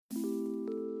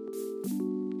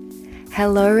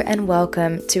Hello and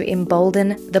welcome to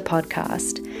Embolden the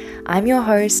podcast. I'm your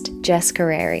host, Jess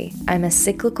Carreri. I'm a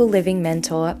cyclical living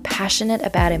mentor passionate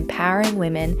about empowering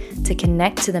women to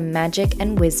connect to the magic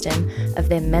and wisdom of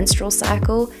their menstrual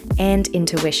cycle and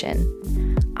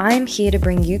intuition. I'm here to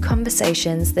bring you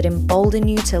conversations that embolden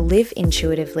you to live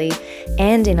intuitively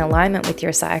and in alignment with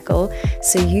your cycle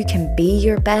so you can be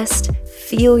your best,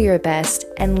 feel your best,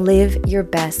 and live your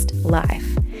best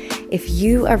life. If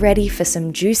you are ready for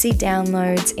some juicy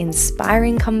downloads,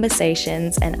 inspiring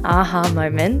conversations, and aha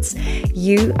moments,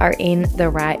 you are in the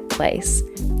right place.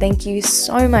 Thank you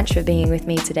so much for being with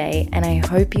me today, and I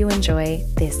hope you enjoy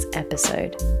this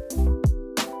episode.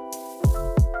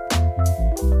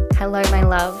 Hello, my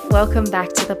love. Welcome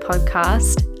back to the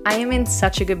podcast. I am in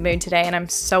such a good mood today, and I'm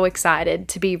so excited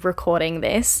to be recording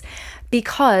this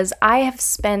because I have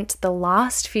spent the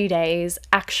last few days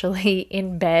actually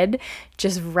in bed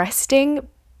just resting,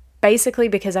 basically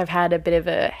because I've had a bit of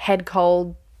a head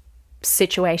cold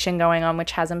situation going on,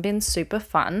 which hasn't been super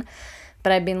fun,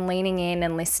 but I've been leaning in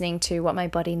and listening to what my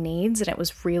body needs, and it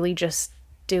was really just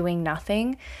doing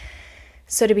nothing.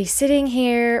 So to be sitting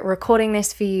here recording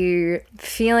this for you,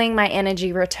 feeling my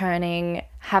energy returning,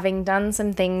 having done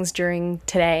some things during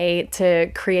today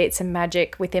to create some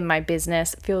magic within my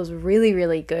business feels really,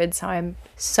 really good. So I'm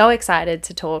so excited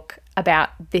to talk about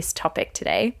this topic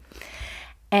today.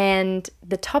 And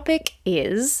the topic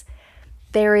is,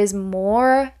 there is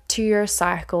more to your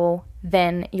cycle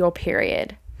than your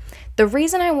period. The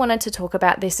reason I wanted to talk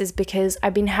about this is because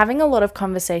I've been having a lot of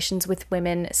conversations with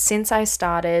women since I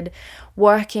started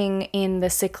working in the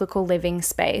cyclical living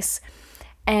space.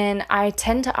 And I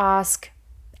tend to ask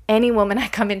any woman I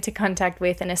come into contact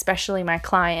with, and especially my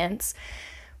clients,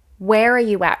 where are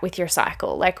you at with your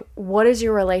cycle? Like, what is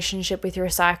your relationship with your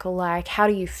cycle like? How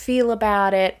do you feel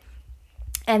about it?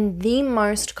 And the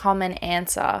most common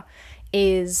answer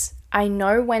is, I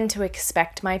know when to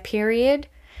expect my period,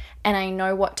 and I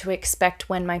know what to expect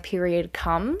when my period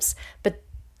comes, but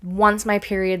once my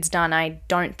period's done, I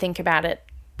don't think about it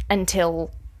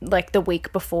until like the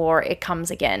week before it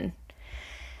comes again.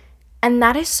 And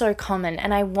that is so common,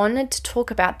 and I wanted to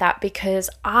talk about that because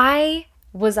I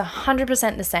was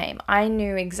 100% the same. I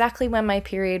knew exactly when my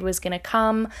period was going to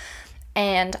come,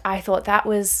 and I thought that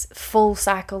was full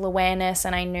cycle awareness,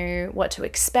 and I knew what to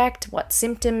expect, what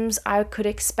symptoms I could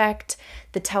expect,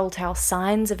 the telltale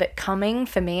signs of it coming.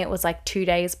 For me, it was like 2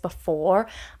 days before.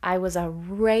 I was a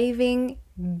raving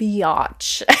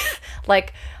biatch.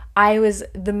 Like, I was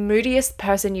the moodiest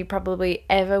person you probably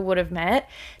ever would have met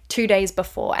 2 days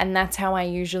before, and that's how I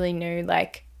usually knew,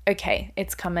 like, okay,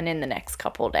 it's coming in the next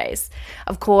couple of days.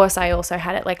 Of course, I also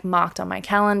had it like marked on my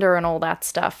calendar and all that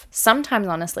stuff. Sometimes,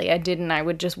 honestly, I didn't. I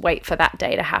would just wait for that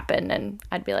day to happen and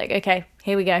I'd be like, okay,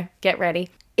 here we go, get ready.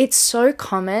 It's so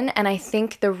common, and I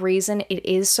think the reason it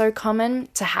is so common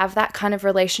to have that kind of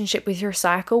relationship with your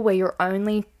cycle where you're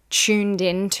only tuned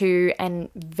into and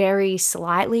very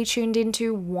slightly tuned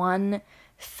into one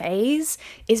phase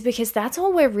is because that's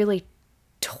all we're really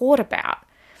taught about.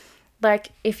 Like,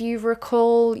 if you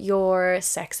recall your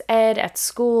sex ed at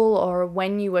school, or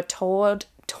when you were told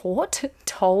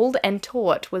and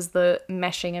taught was the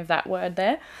meshing of that word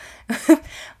there.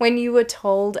 When you were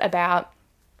told about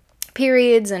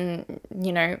periods and,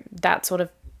 that sort of,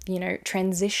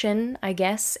 transition, I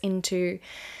guess,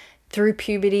 through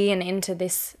puberty and into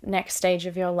this next stage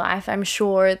of your life, I'm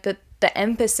sure that the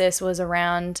emphasis was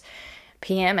around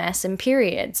PMS and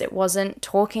periods. It wasn't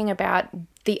talking about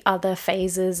the other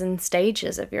phases and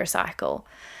stages of your cycle.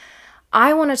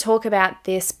 I want to talk about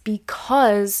this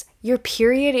because your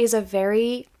period is a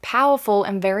very powerful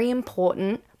and very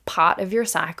important part of your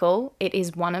cycle. It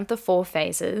is one of the 4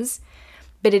 phases,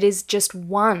 but it is just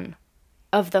one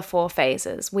of the 4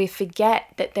 phases. We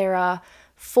forget that there are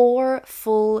 4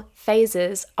 full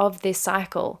phases of this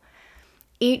cycle,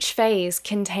 each phase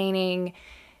containing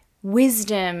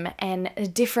wisdom and a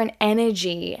different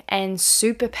energy and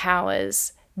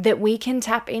superpowers that we can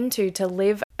tap into to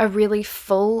live a really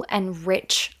full and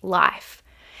rich life.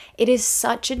 It is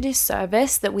such a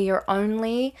disservice that we are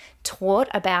only taught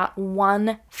about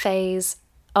one phase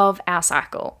of our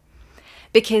cycle,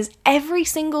 because every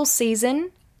single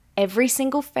season, every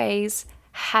single phase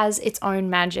has its own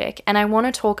magic, and I want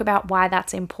to talk about why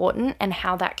that's important and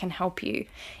how that can help you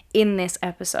in this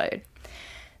episode.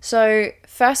 So,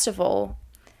 first of all,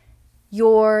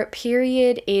 your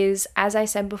period is, as I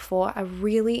said before, a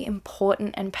really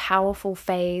important and powerful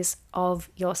phase of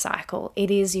your cycle. It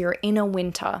is your inner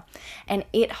winter, and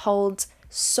it holds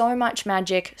so much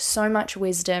magic, so much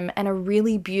wisdom, and a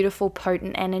really beautiful,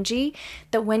 potent energy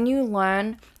that when you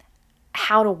learn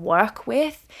how to work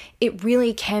with, it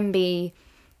really can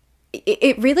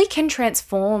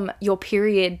transform your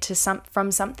period to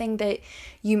from something that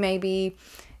you maybe,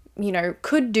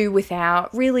 could do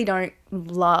without, really don't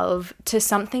love, to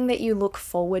something that you look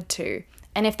forward to.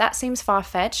 And if that seems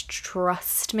far-fetched,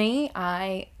 trust me,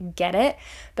 I get it.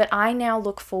 But I now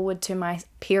look forward to my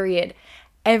period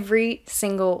every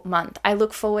single month. I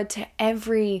look forward to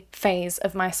every phase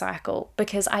of my cycle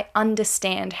because I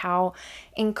understand how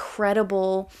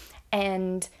incredible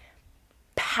and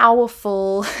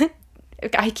powerful,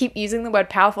 I keep using the word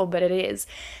powerful, but it is,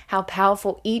 how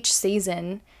powerful each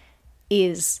season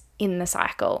is in the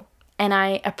cycle. And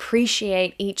I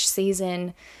appreciate each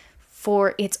season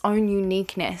for its own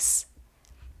uniqueness.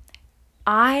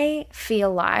 I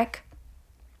feel like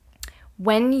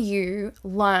when you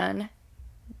learn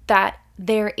that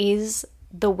there is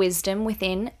the wisdom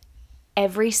within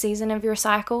every season of your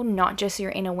cycle, not just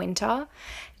your inner winter,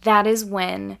 that is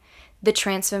when the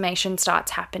transformation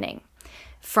starts happening.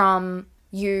 From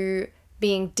you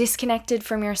being disconnected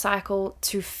from your cycle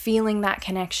to feeling that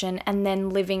connection and then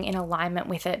living in alignment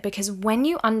with it. Because when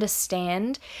you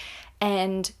understand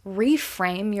and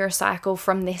reframe your cycle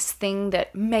from this thing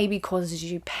that maybe causes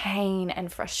you pain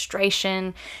and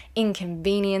frustration,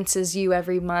 inconveniences you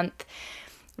every month,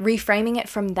 reframing it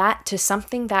from that to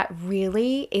something that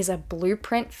really is a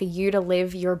blueprint for you to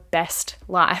live your best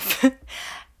life.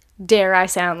 Dare I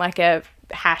sound like a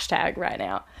hashtag right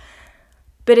now?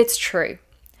 But it's true.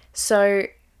 So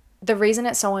the reason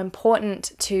it's so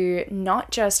important to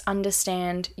not just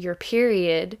understand your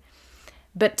period,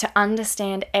 but to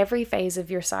understand every phase of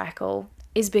your cycle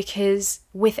is because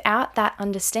without that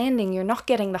understanding, you're not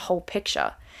getting the whole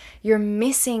picture. You're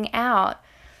missing out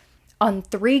on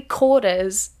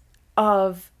 3/4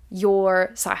 of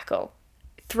your cycle,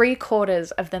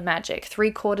 3/4 of the magic,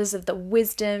 3/4 of the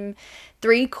wisdom,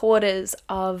 3/4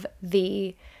 of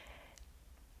the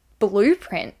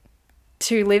blueprint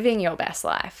to living your best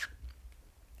life.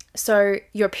 So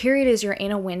your period is your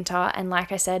inner winter, and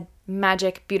like I said,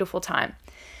 magic, beautiful time.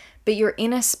 But your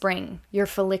inner spring, your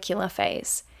follicular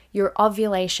phase, your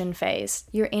ovulation phase,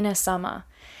 your inner summer,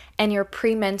 and your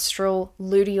premenstrual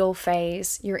luteal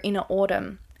phase, your inner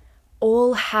autumn,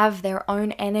 all have their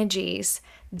own energies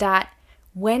that,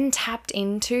 when tapped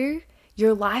into,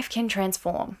 your life can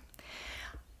transform.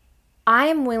 I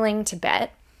am willing to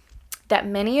bet that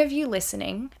many of you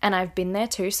listening, and I've been there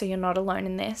too, so you're not alone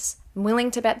in this, I'm willing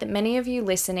to bet that many of you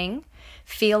listening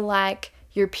feel like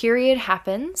your period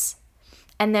happens,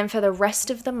 and then for the rest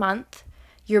of the month,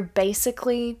 you're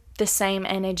basically the same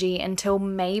energy until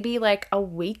maybe like a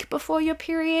week before your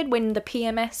period when the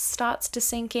PMS starts to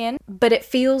sink in. But it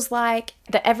feels like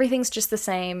that everything's just the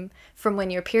same from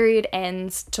when your period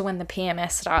ends to when the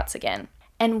PMS starts again.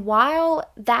 And while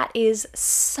that is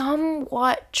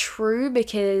somewhat true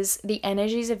because the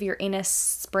energies of your inner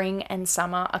spring and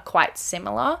summer are quite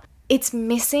similar, it's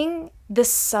missing the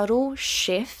subtle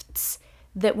shifts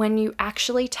that when you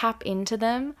actually tap into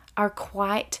them are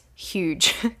quite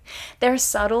huge. They're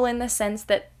subtle in the sense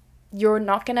that you're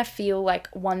not going to feel like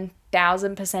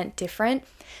 1000% different,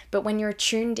 but when you're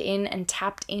tuned in and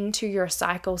tapped into your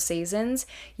cycle seasons,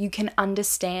 you can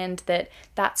understand that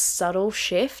that subtle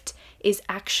shift is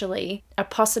actually a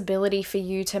possibility for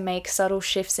you to make subtle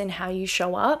shifts in how you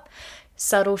show up,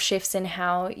 subtle shifts in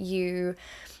how you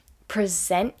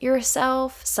present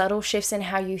yourself, subtle shifts in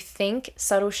how you think,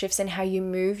 subtle shifts in how you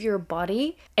move your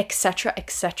body,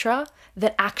 etc.,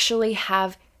 that actually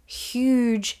have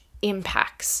huge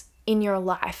impacts in your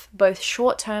life, both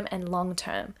short-term and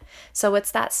long-term. So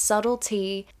it's that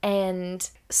subtlety and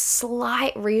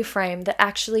slight reframe that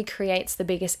actually creates the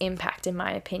biggest impact, in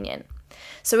my opinion.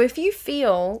 So if you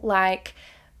feel like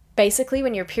basically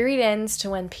when your period ends to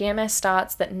when PMS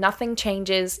starts, that nothing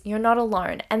changes, you're not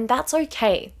alone. And that's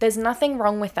okay. There's nothing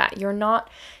wrong with that. You're not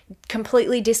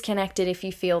completely disconnected if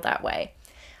you feel that way.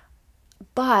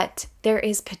 But there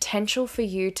is potential for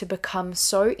you to become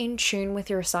so in tune with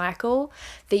your cycle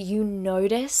that you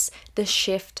notice the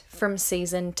shift from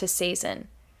season to season,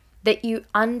 that you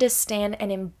understand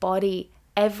and embody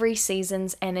every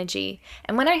season's energy.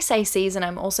 And when I say season,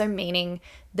 I'm also meaning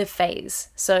the phase.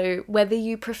 So whether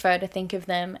you prefer to think of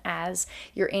them as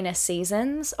your inner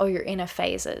seasons or your inner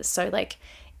phases. So like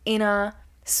inner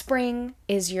spring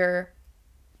is your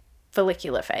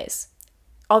follicular phase,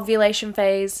 ovulation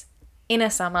phase, inner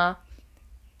summer,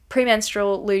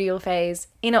 premenstrual luteal phase,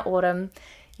 inner autumn,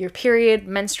 your period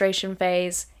menstruation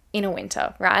phase, inner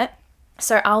winter, right?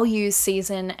 So I'll use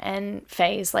season and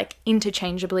phase like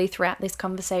interchangeably throughout this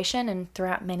conversation and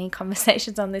throughout many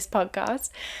conversations on this podcast.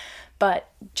 But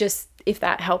just if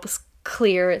that helps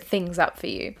clear things up for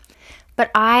you. But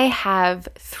I have,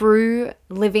 through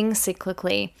living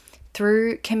cyclically,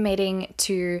 through committing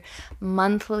to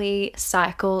monthly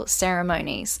cycle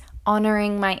ceremonies,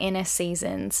 honoring my inner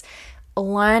seasons,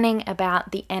 learning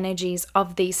about the energies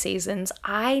of these seasons,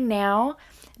 I now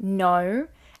know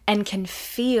and can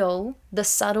feel the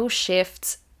subtle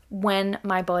shifts when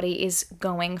my body is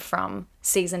going from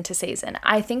season to season.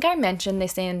 I think I mentioned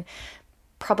this in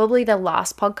probably the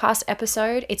last podcast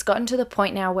episode. It's gotten to the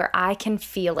point now where I can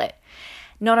feel it.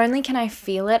 Not only can I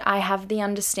feel it, I have the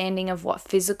understanding of what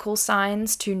physical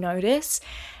signs to notice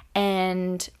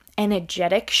and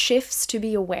energetic shifts to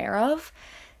be aware of,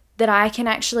 that I can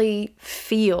actually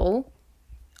feel,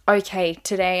 okay,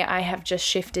 today I have just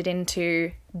shifted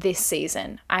into this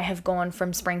season. I have gone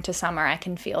from spring to summer. I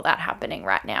can feel that happening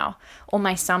right now. Or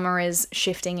my summer is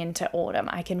shifting into autumn.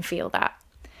 I can feel that.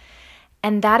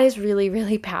 And that is really,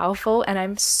 really powerful. And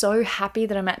I'm so happy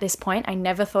that I'm at this point. I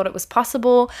never thought it was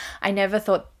possible. I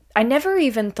never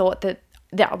even thought that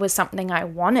that was something I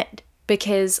wanted,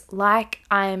 because like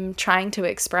I'm trying to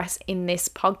express in this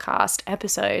podcast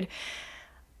episode,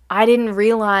 I didn't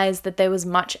realize that there was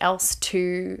much else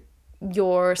to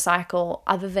your cycle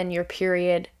other than your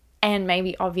period and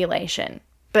maybe ovulation.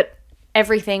 But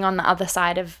everything on the other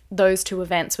side of those two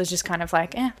events was just kind of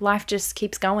like, life just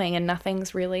keeps going and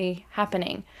nothing's really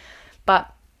happening.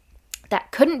 But that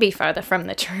couldn't be further from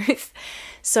the truth.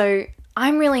 So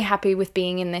I'm really happy with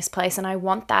being in this place, and I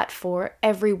want that for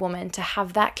every woman, to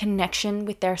have that connection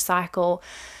with their cycle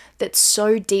that's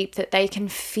so deep that they can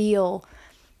feel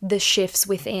the shifts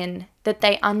within, that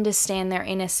they understand their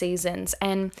inner seasons.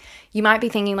 And you might be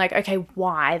thinking like, okay,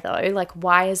 why though? Like,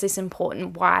 why is this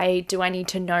important? Why do I need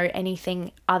to know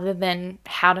anything other than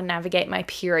how to navigate my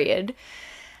period?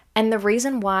 And the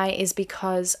reason why is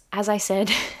because, as I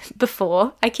said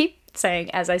before, I keep saying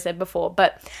as I said before,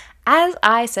 but as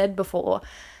I said before,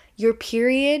 your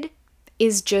period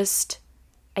is just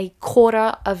a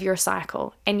quarter of your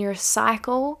cycle, and your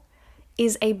cycle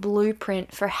is a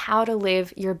blueprint for how to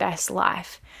live your best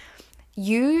life.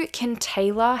 You can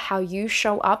tailor how you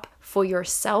show up for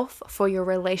yourself, for your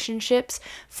relationships,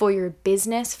 for your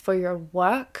business, for your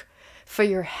work, for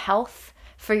your health,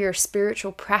 for your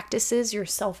spiritual practices, your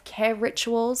self-care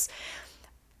rituals,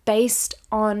 based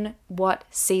on what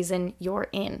season you're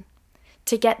in,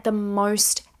 to get the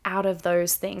most out of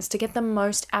those things, to get the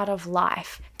most out of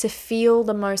life, to feel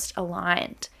the most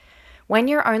aligned. When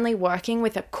you're only working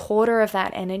with a quarter of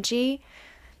that energy,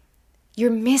 you're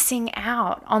missing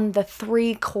out on the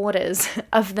 3/4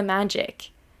 of the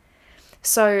magic.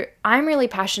 So I'm really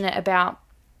passionate about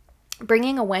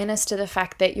bringing awareness to the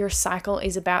fact that your cycle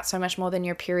is about so much more than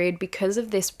your period because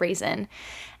of this reason.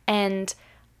 And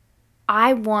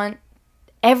I want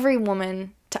every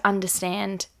woman to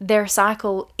understand their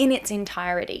cycle in its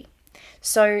entirety.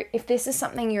 So if this is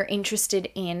something you're interested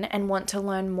in and want to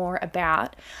learn more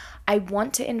about, I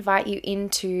want to invite you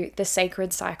into the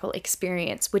Sacred Cycle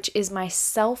Experience, which is my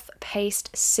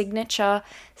self-paced signature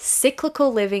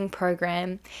cyclical living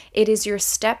program. It is your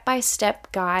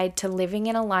step-by-step guide to living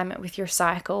in alignment with your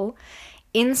cycle.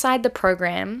 Inside the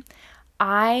program,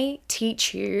 I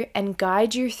teach you and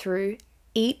guide you through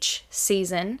each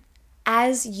season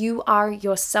as you are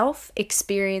yourself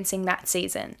experiencing that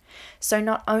season. So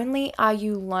not only are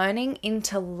you learning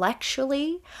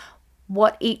intellectually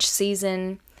what each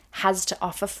season has to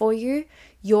offer for you,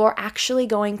 you're actually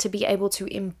going to be able to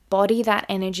embody that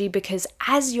energy, because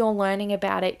as you're learning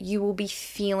about it, you will be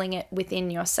feeling it within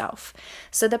yourself.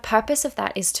 So the purpose of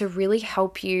that is to really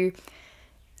help you,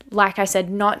 like I said,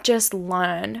 not just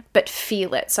learn, but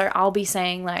feel it. So I'll be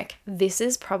saying like, this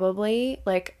is probably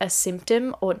like a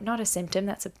symptom, or not a symptom,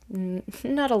 that's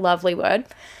not a lovely word.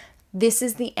 This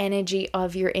is the energy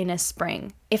of your inner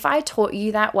spring. If I taught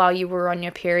you that while you were on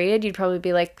your period, you'd probably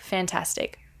be like,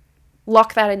 fantastic.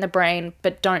 Lock that in the brain,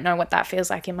 but don't know what that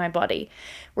feels like in my body.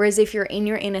 Whereas if you're in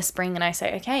your inner spring and I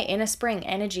say, okay, inner spring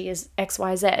energy is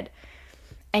XYZ,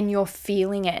 and you're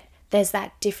feeling it, there's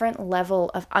that different level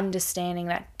of understanding,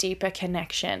 that deeper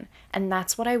connection. And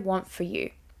that's what I want for you.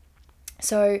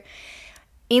 So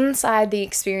inside the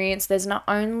experience, there's not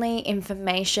only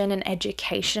information and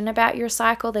education about your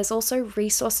cycle, there's also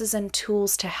resources and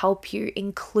tools to help you,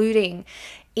 including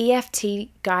EFT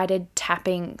guided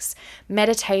tappings,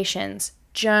 meditations,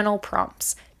 journal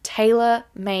prompts,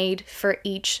 tailor-made for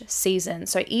each season.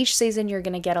 So each season you're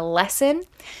going to get a lesson,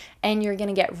 and you're going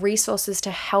to get resources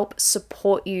to help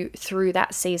support you through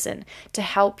that season, to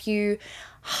help you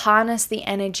harness the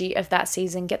energy of that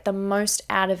season, get the most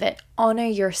out of it, honor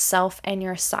yourself and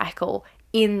your cycle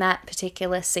in that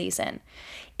particular season.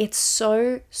 It's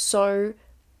so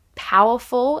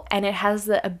powerful and it has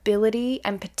the ability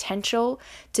and potential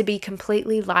to be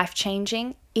completely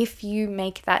life-changing if you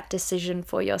make that decision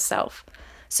for yourself.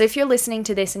 So if you're listening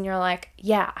to this and you're like,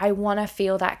 yeah, I want to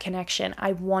feel that connection,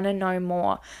 I want to know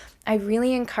more, I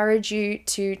really encourage you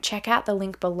to check out the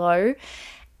link below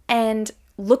and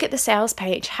look at the sales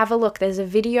page. Have a look. There's a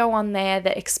video on there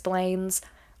that explains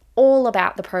all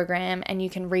about the program and you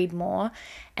can read more.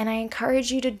 And I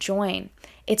encourage you to join.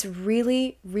 It's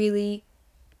really, really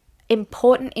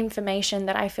important information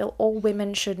that I feel all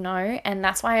women should know. And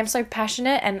that's why I'm so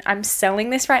passionate and I'm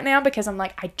selling this right now, because I'm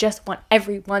like, I just want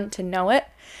everyone to know it.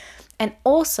 And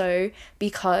also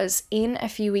because in a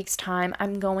few weeks' time,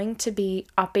 I'm going to be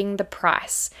upping the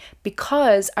price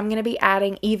because I'm going to be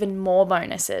adding even more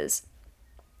bonuses.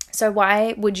 So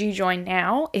why would you join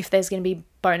now if there's going to be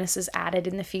bonuses added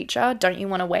in the future? Don't you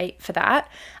want to wait for that?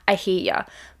 I hear ya.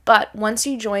 But once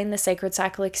you join the Sacred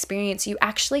Cycle experience, you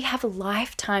actually have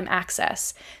lifetime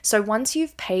access. So once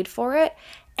you've paid for it,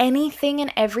 anything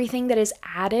and everything that is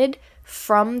added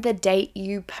from the date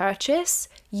you purchase,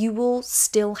 you will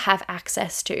still have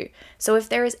access to. So if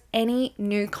there is any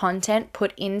new content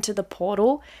put into the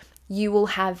portal, you will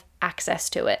have access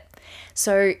to it.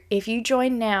 So if you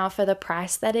join now for the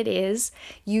price that it is,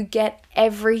 you get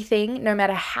everything, no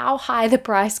matter how high the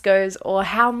price goes or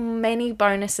how many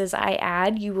bonuses I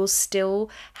add, you will still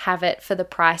have it for the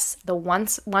price, the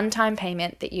one-time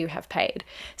payment that you have paid.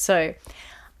 So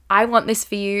I want this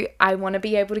for you. I want to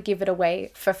be able to give it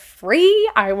away for free.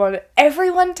 I want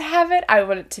everyone to have it. I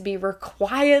want it to be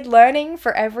required learning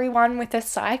for everyone with a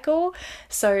cycle.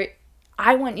 So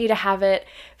I want you to have it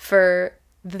for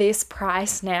this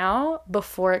price now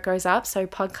before it goes up. So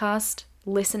podcast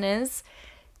listeners,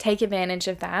 take advantage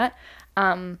of that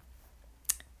and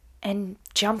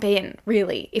jump in,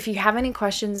 really. If you have any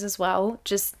questions as well,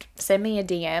 just send me a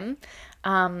DM.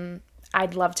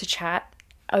 I'd love to chat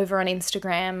over on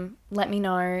Instagram. Let me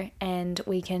know and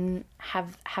we can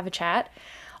have a chat.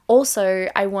 Also,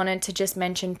 I wanted to just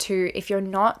mention too, if you're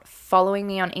not following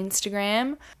me on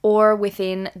Instagram or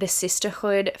within the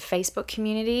Sisterhood Facebook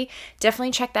community,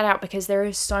 definitely check that out because there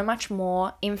is so much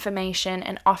more information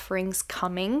and offerings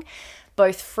coming,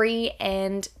 both free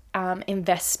and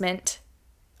investment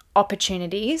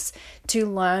opportunities to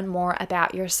learn more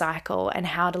about your cycle and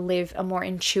how to live a more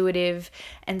intuitive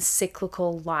and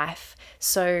cyclical life.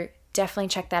 So definitely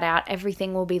check that out.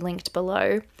 Everything will be linked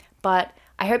below. But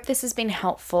I hope this has been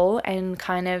helpful and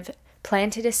kind of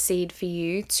planted a seed for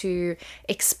you to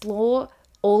explore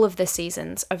all of the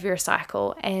seasons of your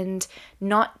cycle and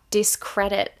not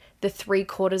discredit the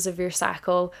 3/4 of your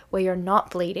cycle where you're not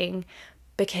bleeding,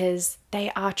 because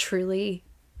they are truly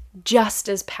just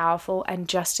as powerful and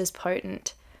just as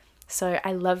potent. So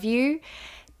I love you.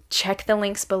 Check the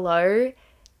links below.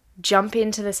 Jump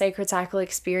into the Sacred Cycle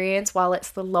experience while it's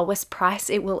the lowest price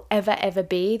it will ever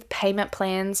be. Payment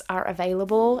plans are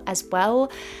available as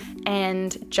well.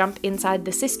 And jump inside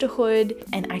the Sisterhood.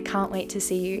 And I can't wait to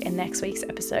see you in next week's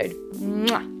episode.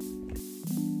 Mwah!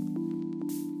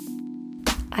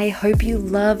 I hope you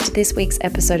loved this week's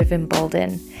episode of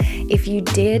Embolden. If you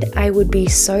did, I would be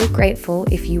so grateful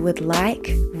if you would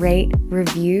like, rate,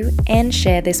 review, and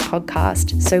share this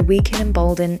podcast so we can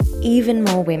embolden even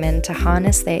more women to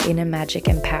harness their inner magic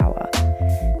and power.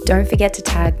 Don't forget to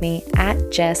tag me at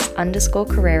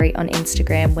Jess_Carreri on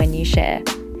Instagram when you share.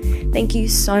 Thank you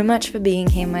so much for being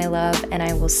here, my love, and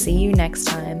I will see you next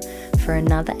time for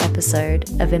another episode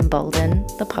of Embolden,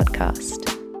 the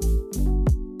podcast.